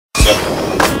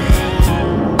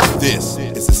This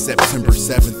is a September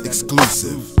 7th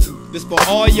exclusive. This for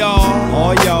all y'all,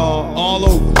 all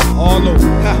over,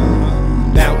 ha.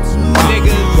 Bounce, rock,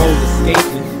 niggas, roller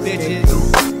skating, bitches,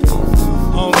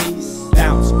 homies,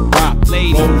 bounce, rock,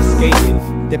 ladies, roller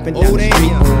skating, dipping down the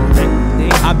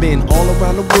street. I've been all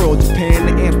around the world, Japan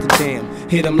to Amsterdam.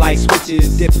 Hit them like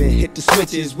switches, dipping, hit the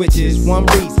switches, which is one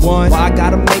reason why I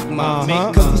gotta make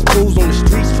mine. Cause these fools on the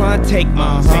streets trying to take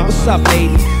mine. What's up,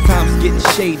 lady? Time's getting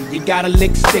shady, you gotta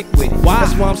lick stick with it.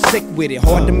 That's why I'm sick with it.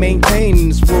 Hard to maintain in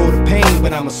this world of pain,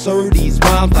 but I'ma serve these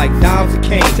rhymes like dimes of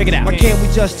cane. Check it out. Why can't we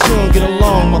just chill and get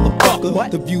along, motherfucker?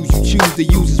 What? The views you choose to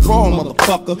use is wrong,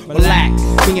 motherfucker. Relax,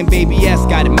 me and Baby S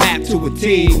got it mapped to a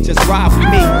T. Just ride with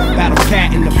me, battle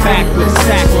cat in the back with a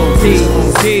sack on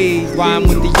D's. Rhyme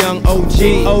with the young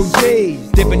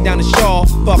OGs, dipping down the shawl,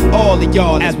 fuck all of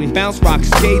y'all as we bounce, rock,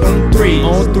 skate on threes.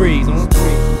 We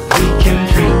can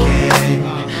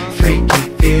freak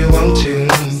if you want to,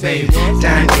 babe.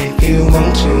 Dine if you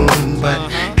want to, but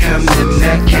come to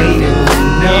that cadence.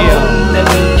 No, that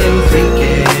we can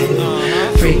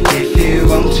freak if you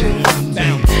want to,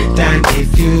 babe. Dine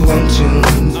if you want to,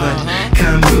 but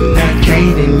come to that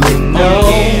cadence. You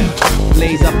know.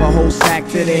 Blaze up a whole sack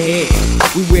to the head.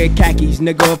 We wear khakis,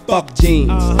 nigga, fuck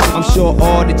jeans. I'm sure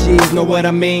all the G's know what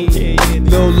I mean.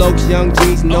 Lil Lokes, young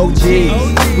G's, no G's.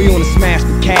 We on the smash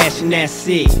with cash and that's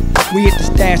it. We hit the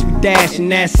stash, we dash and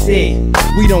that's it.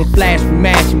 We don't flash, we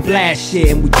mash and blast shit.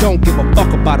 And we don't give a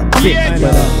fuck about a bitch. We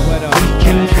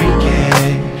can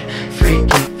freak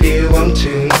if you want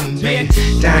to, babe.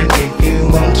 Dine if you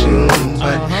want to,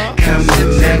 but come to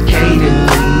that cadence.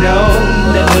 You know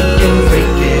that we can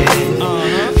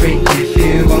freak if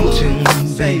you want to,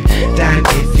 babe. Dine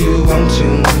if you want to,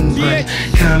 but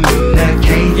come in that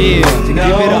cadence. Yeah, to give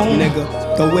it up, nigga.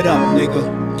 Throw it up, nigga.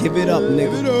 Give it up,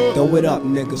 nigga. Throw it up,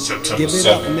 nigga. Give it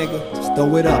up, nigga. Just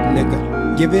throw it up,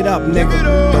 nigga. Give it up, nigga.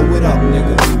 Throw it up,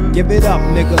 nigga. Give it up,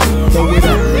 nigga. Throw it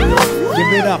up, nigga.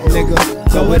 Give it up, nigga.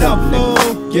 Throw it up,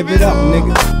 nigga. Give it up,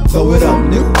 nigga. Throw it up,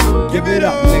 nigga. Give it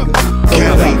up, nigga.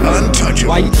 Untouchable.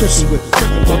 Why you tripping with it?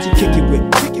 Don't you kick it with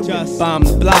it? Just bomb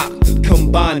the block,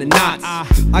 combine the knots.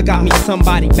 I got me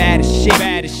somebody bad as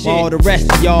shit. All the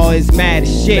rest of y'all is mad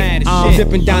as shit.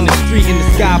 Dipping down the street in the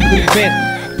sky blue vent.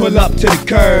 Pull up to the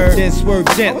curb, then swerve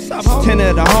gent. 10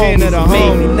 of the homies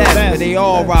made me left, but they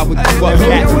all ride with you up,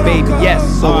 Captain Baby, yes.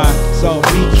 So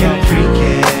we can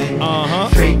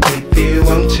freak if you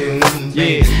want to,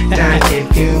 babe. Dine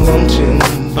if you want to,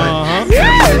 but